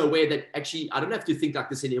also aware that actually I don't have to think like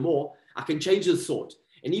this anymore, I can change the thought.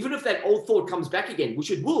 And even if that old thought comes back again,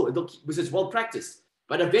 which it will, because it's well practiced,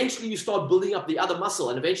 but eventually you start building up the other muscle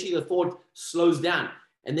and eventually the thought slows down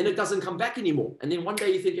and then it doesn't come back anymore. And then one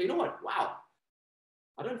day you think, you know what? Wow,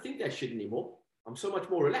 I don't think that shit anymore. I'm so much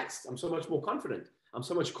more relaxed. I'm so much more confident. I'm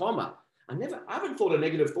so much calmer. I haven't thought a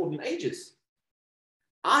negative thought in ages.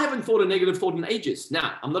 I haven't thought a negative thought in ages.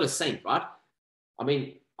 Now, I'm not a saint, right? I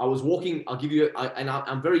mean, I was walking,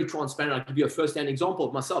 I'm very transparent. I'll give you a first-hand example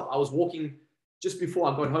of myself. I was walking just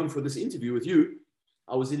before I got home for this interview with you.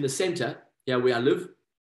 I was in the center here where I live.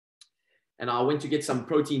 And I went to get some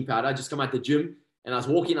protein powder. I just come out the gym and I was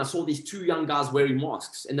walking. I saw these two young guys wearing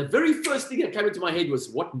masks. And the very first thing that came into my head was,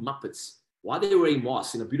 what Muppets? Why are they wearing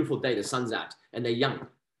masks in a beautiful day? The sun's out and they're young.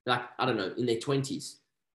 Like, I don't know, in their 20s.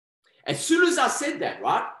 As soon as I said that,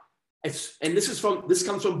 right? And this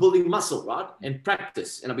comes from building muscle, right? And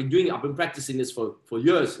practice. And I've been practicing this for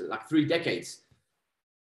years, like 3 decades.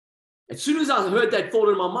 As soon as I heard that thought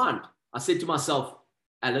in my mind, I said to myself,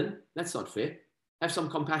 Allan, that's not fair. Have some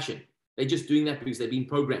compassion. They're just doing that because they've been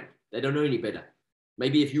programmed. They don't know any better.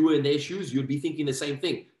 Maybe if you were in their shoes, you'd be thinking the same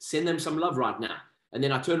thing. Send them some love right now. And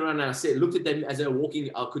then I turned around and I said, looked at them as they were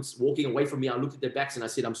walking away from me. I looked at their backs and I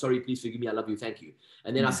said, I'm sorry, please forgive me. I love you. Thank you.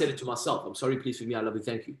 And then I said it to myself. I'm sorry, please forgive me. I love you.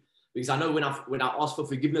 Thank you. Because I know when I ask for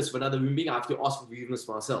forgiveness for another human being, I have to ask for forgiveness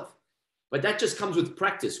for myself. But that just comes with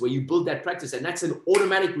practice, where you build that practice. And that's an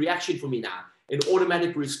automatic reaction for me now, an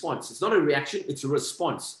automatic response. It's not a reaction, it's a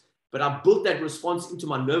response. But I've built that response into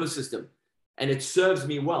my nervous system and it serves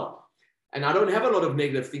me well. And I don't have a lot of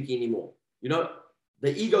negative thinking anymore.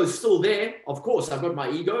 The ego is still there. Of course, I've got my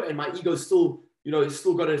ego and my ego still, it's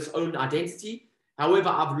still got its own identity. However,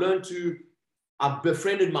 I've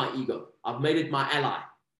befriended my ego. I've made it my ally.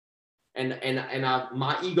 And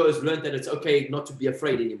my ego has learned that it's okay not to be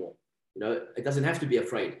afraid anymore. It doesn't have to be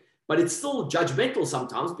afraid, but it's still judgmental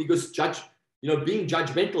sometimes because being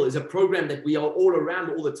judgmental is a program that we are all around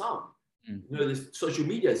all the time. There's social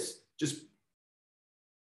media is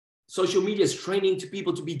training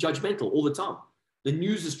people to be judgmental all the time. The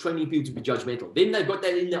news is training people to be judgmental. Then they've got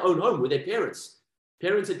that in their own home with their parents.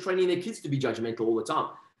 Parents are training their kids to be judgmental all the time.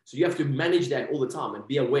 So you have to manage that all the time and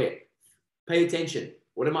be aware. Pay attention.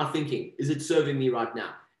 What am I thinking? Is it serving me right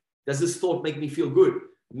now? Does this thought make me feel good?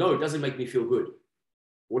 No, it doesn't make me feel good.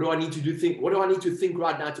 What do I need to think? What do I need to think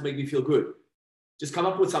right now to make me feel good? Just come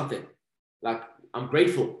up with something. Like, I'm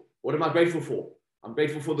grateful. What am I grateful for? I'm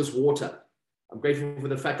grateful for this water. I'm grateful for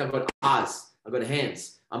the fact I've got eyes. I've got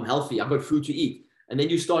hands. I'm healthy. I've got food to eat. And then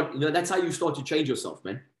you start, that's how you start to change yourself,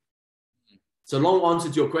 man. It's a long answer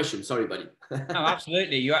to your question. Sorry, buddy. No,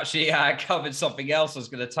 absolutely. You actually covered something else I was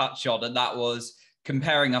going to touch on, and that was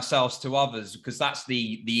comparing ourselves to others, because that's the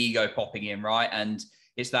ego popping in, right? And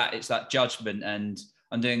it's that judgment. And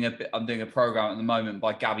I'm doing a program at the moment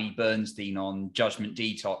by Gabby Bernstein on judgment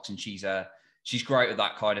detox, and she's great with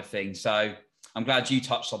that kind of thing. So I'm glad you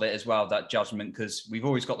touched on it as well, that judgment, because we've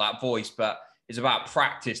always got that voice, but it's about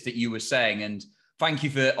practice that you were saying. And thank you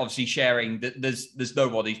for obviously sharing that there's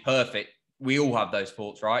nobody's perfect. We all have those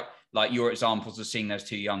thoughts, right? Like your examples of seeing those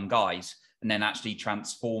two young guys and then actually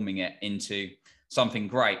transforming it into something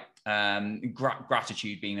great.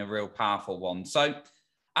 Gratitude being a real powerful one. So,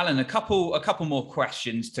 Allan, a couple more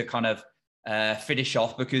questions to kind of finish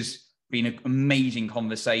off, because it's been an amazing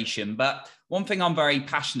conversation. But one thing I'm very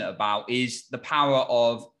passionate about is the power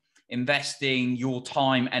of investing your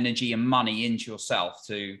time, energy, and money into yourself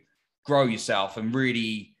to grow yourself and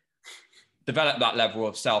really develop that level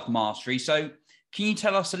of self-mastery. So can you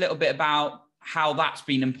tell us a little bit about how that's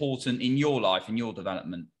been important in your life and your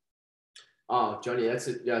development? Oh, Johnny, that's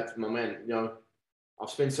it. Yeah, my man. You know, I've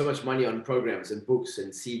spent so much money on programs and books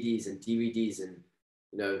and CDs and DVDs and,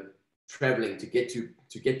 you know, traveling to get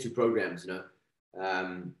to programs. You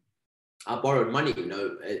know, I borrowed money. You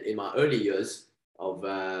know, in my early years of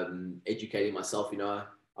educating myself. You know,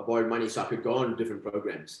 I borrowed money so I could go on different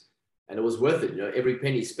programs, and it was worth it. You know, every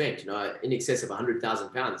penny spent. You know, in excess of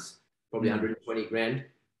 £100,000, probably 120 grand.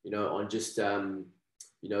 You know, on just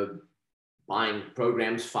you know, buying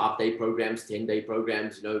programs, 5-day programs, 10-day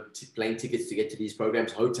programs, you know, plane tickets to get to these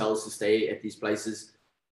programs, hotels to stay at these places.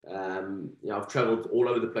 You know, I've traveled all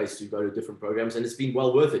over the place to go to different programs, and it's been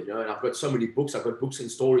well worth it, you know. And I've got so many books. I've got books in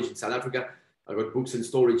storage in South Africa. I've got books in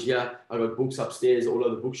storage here. I've got books upstairs all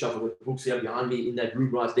over the bookshelf. I've got books here behind me in that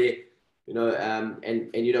room right there, you know. And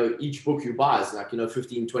you know, each book you buy is like, you know,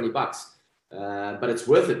 15, 20 bucks. But it's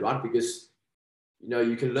worth it, right? Because, you know,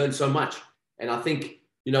 you can learn so much. And I think,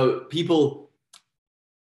 you know, people,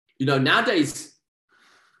 you know, nowadays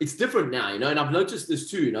it's different now, you know, and I've noticed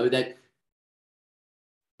this too, you know, that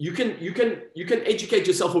you can educate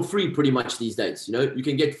yourself for free pretty much these days. You know, you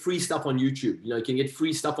can get free stuff on YouTube, you know, you can get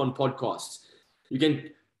free stuff on podcasts. You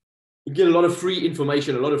get a lot of free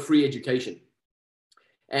information, a lot of free education.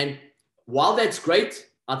 And while that's great,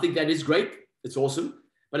 I think that is great. It's awesome.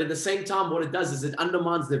 But at the same time, what it does is it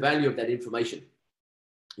undermines the value of that information.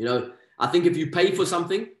 You know, I think if you pay for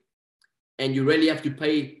something and you really have to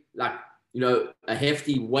pay, like, you know, a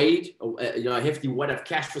hefty weight or, you know, a hefty weight of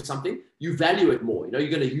cash for something, you value it more. You know, you're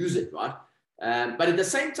going to use it, right? But at the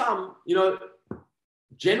same time, you know,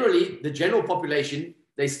 generally, the general population,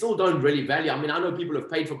 they still don't really value. I mean, I know people have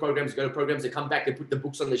paid for programs, go to programs, they come back, they put the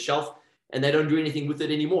books on the shelf, and they don't do anything with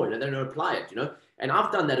it anymore. You know, they don't apply it, you know. And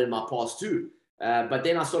I've done that in my past too. But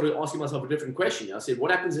then I started asking myself a different question. You know, I said,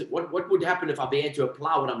 what happens? What would happen if I began to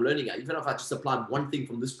apply what I'm learning, even if I just applied one thing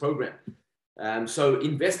from this program? So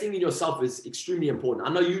investing in yourself is extremely important.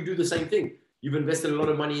 I know you do the same thing. You've invested a lot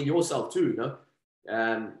of money in yourself too.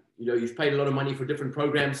 You know, you've paid a lot of money for different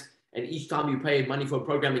programs, and each time you pay money for a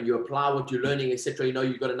program and you apply what you're learning, etc., you know,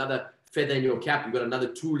 you've got another feather in your cap. You've got another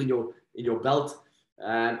tool in your belt,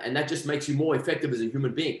 and that just makes you more effective as a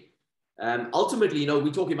human being. Ultimately, you know,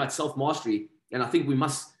 we're talking about self-mastery, and I think we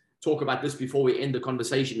must talk about this before we end the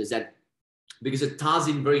conversation, is that because it ties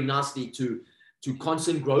in very nicely to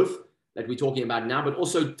constant growth that we're talking about now, but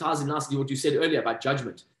also ties in nicely what you said earlier about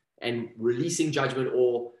judgment and releasing judgment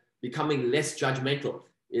or becoming less judgmental.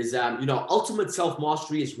 Is, you know, ultimate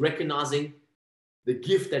self-mastery is recognizing the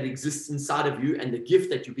gift that exists inside of you and the gift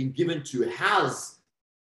that you've been given to house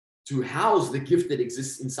the gift that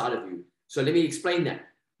exists inside of you. So let me explain that.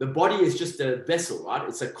 The body is just a vessel, right?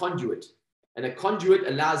 It's a conduit. And a conduit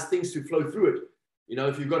allows things to flow through it. You know,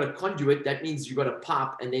 if you've got a conduit, that means you've got a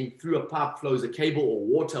pipe, and then through a pipe flows a cable or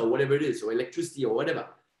water or whatever it is, or electricity or whatever.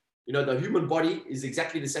 You know, the human body is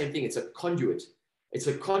exactly the same thing. It's a conduit. It's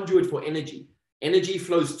a conduit for energy. Energy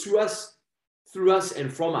flows to us, through us,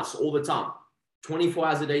 and from us all the time, 24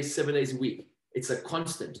 hours a day, 7 days a week. It's a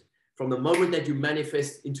constant. From the moment that you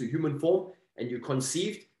manifest into human form and you're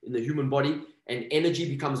conceived in the human body, and energy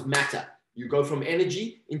becomes matter. You go from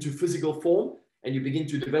energy into physical form, and you begin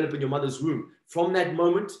to develop in your mother's womb. From that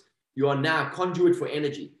moment, you are now a conduit for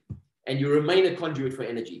energy, and you remain a conduit for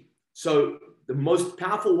energy. So the most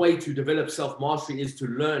powerful way to develop self-mastery is to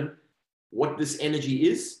learn what this energy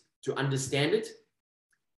is, to understand it.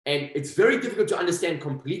 And it's very difficult to understand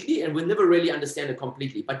completely, and we'll never really understand it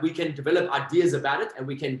completely, but we can develop ideas about it, and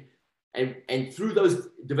we can, and through those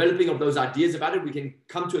developing of those ideas about it, we can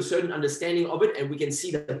come to a certain understanding of it, and we can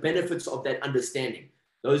see the benefits of that understanding.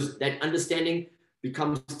 That understanding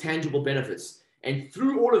becomes tangible benefits. And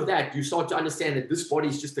through all of that, you start to understand that this body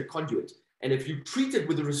is just a conduit. And if you treat it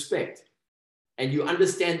with respect, and you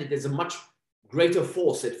understand that there's a much greater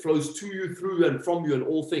force that flows to you, through you, and from you in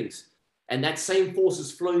all things. And that same force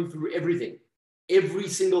is flowing through everything, every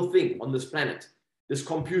single thing on this planet, this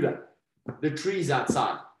computer, the trees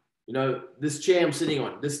outside, you know, this chair I'm sitting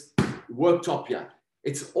on, this worktop here.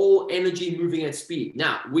 It's all energy moving at speed.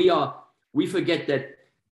 Now, we forget that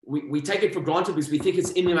we take it for granted because we think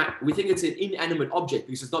it's an inanimate object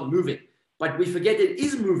because it's not moving. But we forget it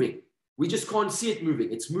is moving. We just can't see it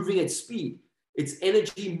moving. It's moving at speed. It's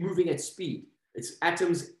energy moving at speed. It's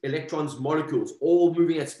atoms, electrons, molecules, all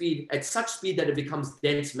moving at speed, at such speed that it becomes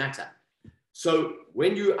dense matter. So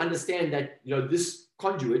when you understand that, you know, this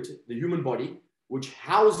conduit, the human body, which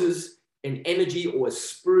houses an energy or a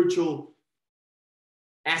spiritual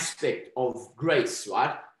aspect of grace,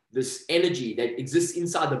 right? This energy that exists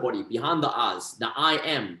inside the body, behind the eyes, the I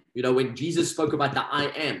am. You know, when Jesus spoke about the I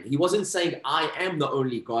am, he wasn't saying I am the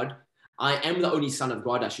only God. I am the only Son of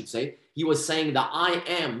God, I should say. He was saying the I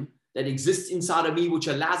am that exists inside of me, which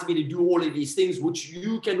allows me to do all of these things, which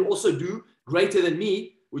you can also do greater than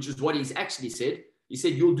me, which is what he's actually said. He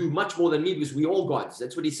said, you'll do much more than me because we're all gods.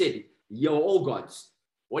 That's what he said. You're all gods.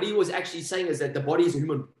 What he was actually saying is that the body is a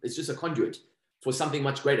human, it's just a conduit for something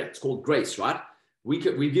much greater. It's called grace, right? We've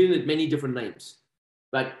given it many different names,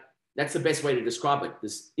 but that's the best way to describe it.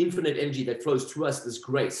 This infinite energy that flows to us, this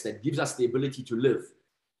grace that gives us the ability to live.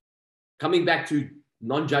 Coming back to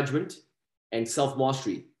non-judgment and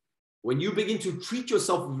self-mastery. When you begin to treat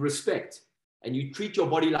yourself with respect and you treat your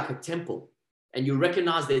body like a temple and you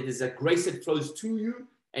recognize that there's a grace that flows to you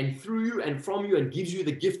and through you and from you and gives you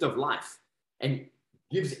the gift of life and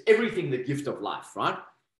gives everything the gift of life, right?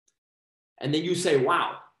 And then you say,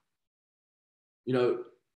 wow, you know,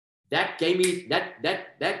 that gave me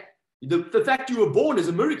the fact you were born is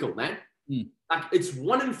a miracle, man. Like it's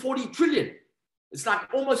 1 in 40 trillion. It's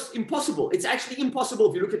like almost impossible. It's actually impossible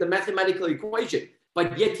if you look at the mathematical equation,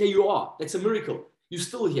 but yet here you are. That's a miracle. You're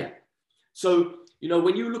still here. So, you know,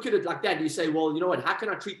 when you look at it like that, you say, well, you know what, how can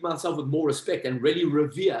I treat myself with more respect and really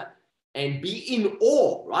revere and be in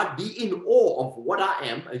awe, right? Be in awe of what I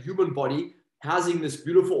am, a human body, housing this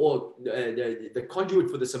beautiful, or the conduit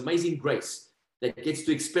for this amazing grace that gets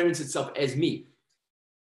to experience itself as me.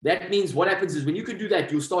 That means what happens is when you can do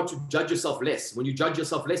that, you'll start to judge yourself less. When you judge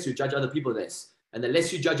yourself less, you judge other people less. And the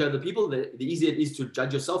less you judge other people, the easier it is to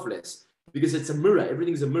judge yourself less, because it's a mirror.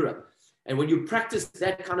 Everything's a mirror. And when you practice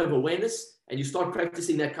that kind of awareness and you start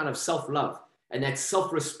practicing that kind of self-love and that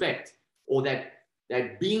self-respect, or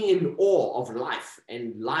that being in awe of life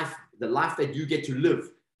and life, the life that you get to live,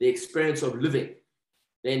 the experience of living,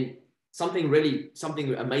 then something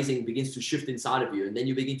amazing begins to shift inside of you. And then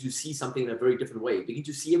you begin to see something in a very different way. You begin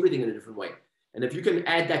to see everything in a different way. And if you can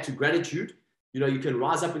add that to gratitude, you know, you can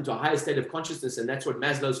rise up into a higher state of consciousness. And that's what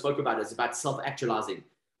Maslow spoke about. It's about self-actualizing.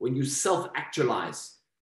 When you self-actualize,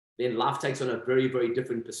 then life takes on a very, very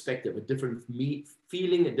different perspective, a different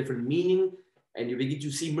feeling, a different meaning. And you begin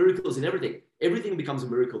to see miracles in everything. Everything becomes a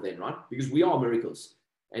miracle then, right? Because we are miracles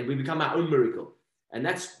and we become our own miracle. And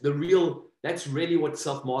that's really what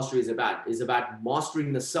self-mastery is about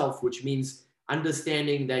mastering the self, which means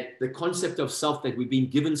understanding that the concept of self that we've been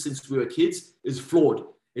given since we were kids is flawed.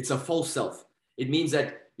 It's a false self. It means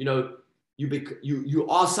that, you know, you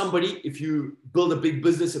are somebody if you build a big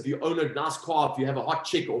business, if you own a nice car, if you have a hot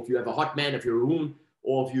chick, or if you have a hot man, if you're a woman,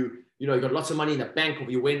 or if you got lots of money in the bank, or if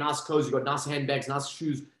you wear nice clothes, you got nice handbags, nice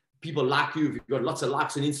shoes, people like you, if you've got lots of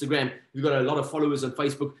likes on Instagram, you've got a lot of followers on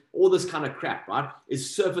Facebook, all this kind of crap, right? It's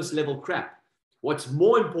surface level crap. What's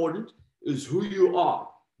more important is who you are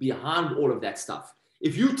behind all of that stuff.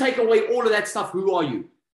 If you take away all of that stuff, who are you?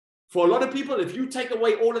 For a lot of people, if you take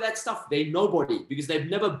away all of that stuff, they're nobody, because they've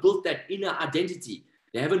never built that inner identity.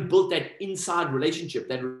 They haven't built that inside relationship,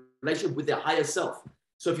 that relationship with their higher self.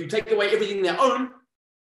 So if you take away everything they own,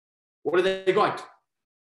 what do they got?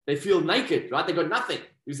 They feel naked, right? They got nothing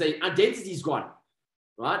because their identity's gone,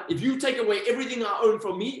 right? If you take away everything I own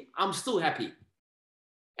from me, I'm still happy.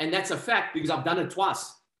 And that's a fact because I've done it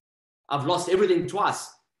twice. I've lost everything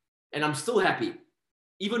twice and I'm still happy.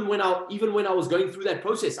 Even when I was going through that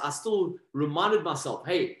process, I still reminded myself,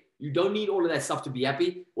 hey, you don't need all of that stuff to be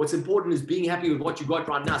happy. What's important is being happy with what you got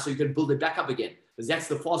right now so you can build it back up again. Because that's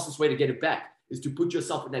the fastest way to get it back, is to put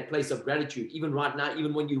yourself in that place of gratitude, even right now,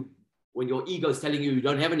 even when your ego is telling you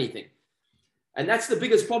don't have anything. And that's the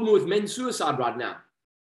biggest problem with men's suicide right now.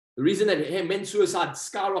 The reason that men's suicide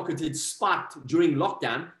skyrocketed, spiked during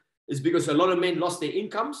lockdown is because a lot of men lost their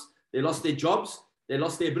incomes, they lost their jobs, they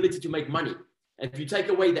lost their ability to make money. And if you take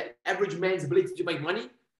away the average man's ability to make money,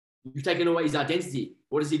 you've taken away his identity.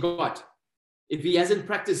 What has he got? If he hasn't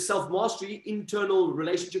practiced self-mastery, internal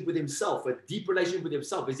relationship with himself, a deep relationship with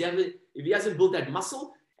himself, if he hasn't built that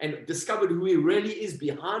muscle and discovered who he really is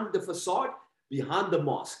behind the facade, behind the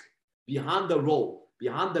mask, behind the role,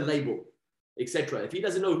 behind the label, etc. If he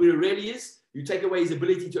doesn't know who he really is, you take away his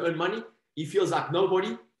ability to earn money, he feels like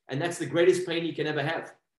nobody, and that's the greatest pain he can ever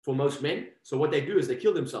have for most men. So what they do is they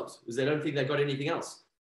kill themselves because they don't think they got anything else.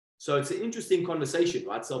 So it's an interesting conversation,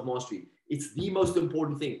 right? Self-mastery. It's the most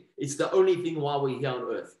important thing. It's the only thing while we're here on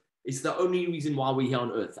earth. It's the only reason why we're here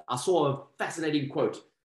on earth. I saw a fascinating quote.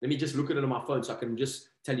 Let me just look at it on my phone so I can just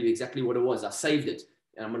tell you exactly what it was. I saved it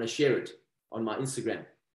and I'm going to share it on my Instagram.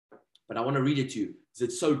 But I want to read it to you because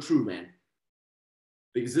it's so true, man.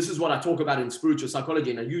 Because this is what I talk about in spiritual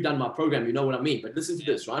psychology. And you've done my program, you know what I mean. But listen to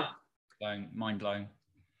this, right? Mind blowing.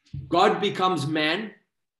 God becomes man.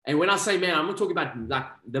 And when I say man, I'm not talking about like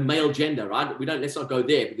the male gender, right? Let's not go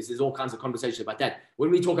there because there's all kinds of conversations about that. When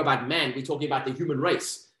we talk about man, we're talking about the human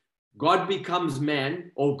race. God becomes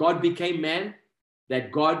man, or God became man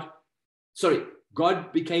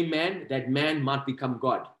God became man that man might become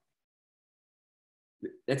God.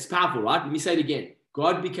 That's powerful, right? Let me say it again.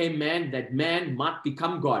 God became man that man might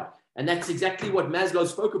become God. And that's exactly what Maslow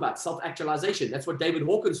spoke about, self-actualization. That's what David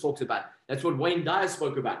Hawkins talks about. That's what Wayne Dyer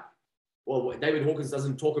spoke about. Well, David Hawkins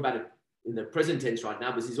doesn't talk about it in the present tense right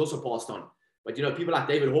now, because he's also passed on. But, you know, people like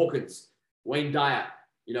David Hawkins, Wayne Dyer,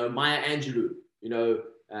 you know, Maya Angelou, you know,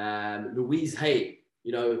 Louise Hay,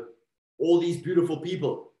 you know, all these beautiful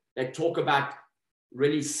people that talk about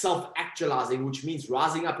really self-actualizing, which means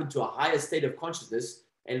rising up into a higher state of consciousness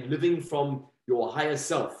and living from your higher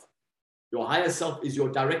self. Your higher self is your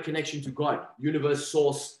direct connection to God, universe,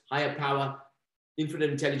 source, higher power,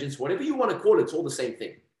 infinite intelligence, whatever you want to call it, it's all the same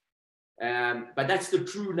thing. But that's the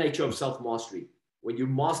true nature of self-mastery. When you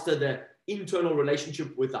master the internal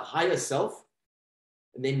relationship with the higher self,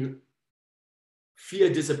 and then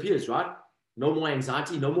fear disappears, right? No more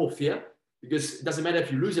anxiety, no more fear, because it doesn't matter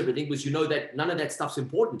if you lose everything, because you know that none of that stuff's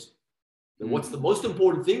important. And what's the most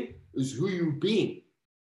important thing is who you're being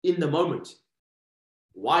in the moment.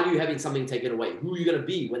 While you're having something taken away, who are you going to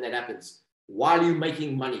be when that happens? While you're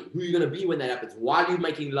making money, who are you going to be when that happens? While you're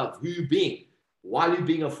making love, who are you being? While you're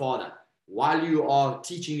being a father, while you are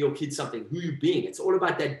teaching your kids something, who are you being? It's all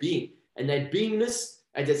about that being. And that beingness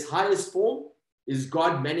at its highest form is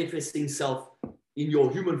God manifesting self in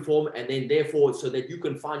your human form, and then therefore so that you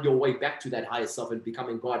can find your way back to that higher self and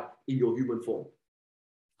becoming God in your human form.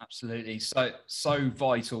 Absolutely. So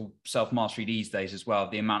vital, self-mastery these days as well.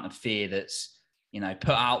 The amount of fear that's, you know,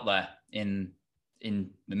 put out there in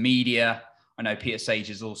the media. I know Peter Sage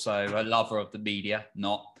is also a lover of the media,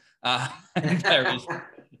 not there is,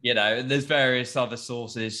 you know, there's various other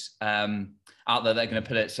sources out there that are going to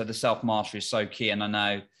put it. So the self-mastery is so key. And I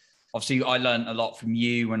know, obviously, I learned a lot from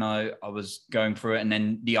you when I was going through it. And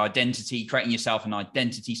then the identity, creating yourself an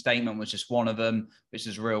identity statement was just one of them, which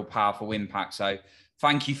is a real powerful impact. So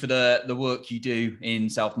thank you for the work you do in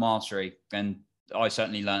self-mastery. And I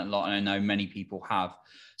certainly learned a lot, and I know many people have.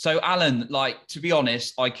 So Allan, like, to be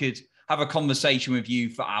honest, I could have a conversation with you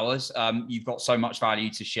for hours. You've got so much value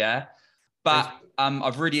to share, but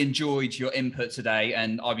I've really enjoyed your input today,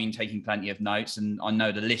 and I've been taking plenty of notes, and I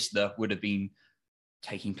know the listener would have been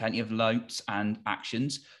taking plenty of notes and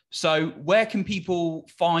actions. So where can people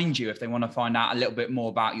find you if they want to find out a little bit more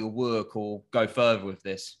about your work or go further with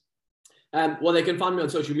this? Well, they can find me on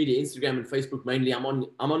social media, Instagram and Facebook mainly. I'm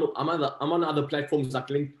on other platforms like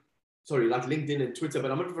LinkedIn and Twitter,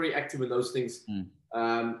 but I'm not very active in those things.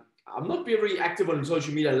 I'm not very active on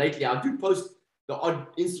social media lately. I do post the odd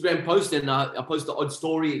Instagram post, and I post the odd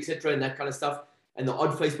story, etc., and that kind of stuff, and the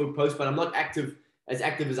odd Facebook post, but I'm not as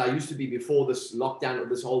active as I used to be before this lockdown,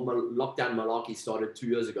 this whole lockdown malarkey started 2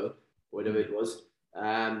 years ago, whatever it was.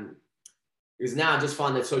 Because now I just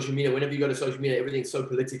find that social media, whenever you go to social media, everything's so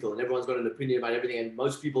political and everyone's got an opinion about everything. And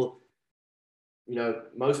most people's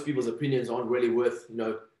opinions aren't really worth, you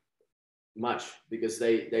know, much, because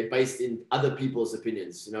they're based in other people's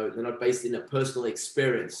opinions. You know, they're not based in a personal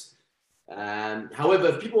experience. However,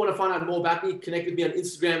 if people want to find out more about me, connect with me on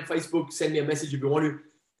Instagram, Facebook, send me a message if you want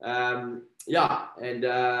to.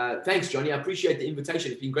 Thanks, Johnny. I appreciate the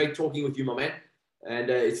invitation. It's been great talking with you, my man. And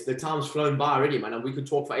the time's flown by already, man. And we could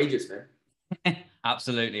talk for ages, man.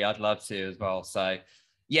 Absolutely, I'd love to as well. So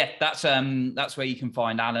yeah, that's where you can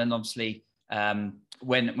find Allan, obviously,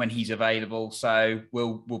 when he's available. So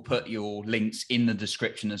we'll put your links in the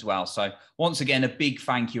description as well. So once again, a big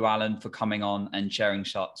thank you, Allan, for coming on and sharing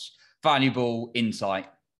such valuable insight.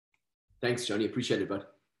 Thanks, Johnny. Appreciate it, bud.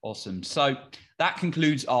 Awesome. So that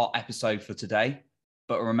concludes our episode for today.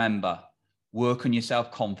 But remember, work on your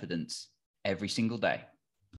self-confidence every single day.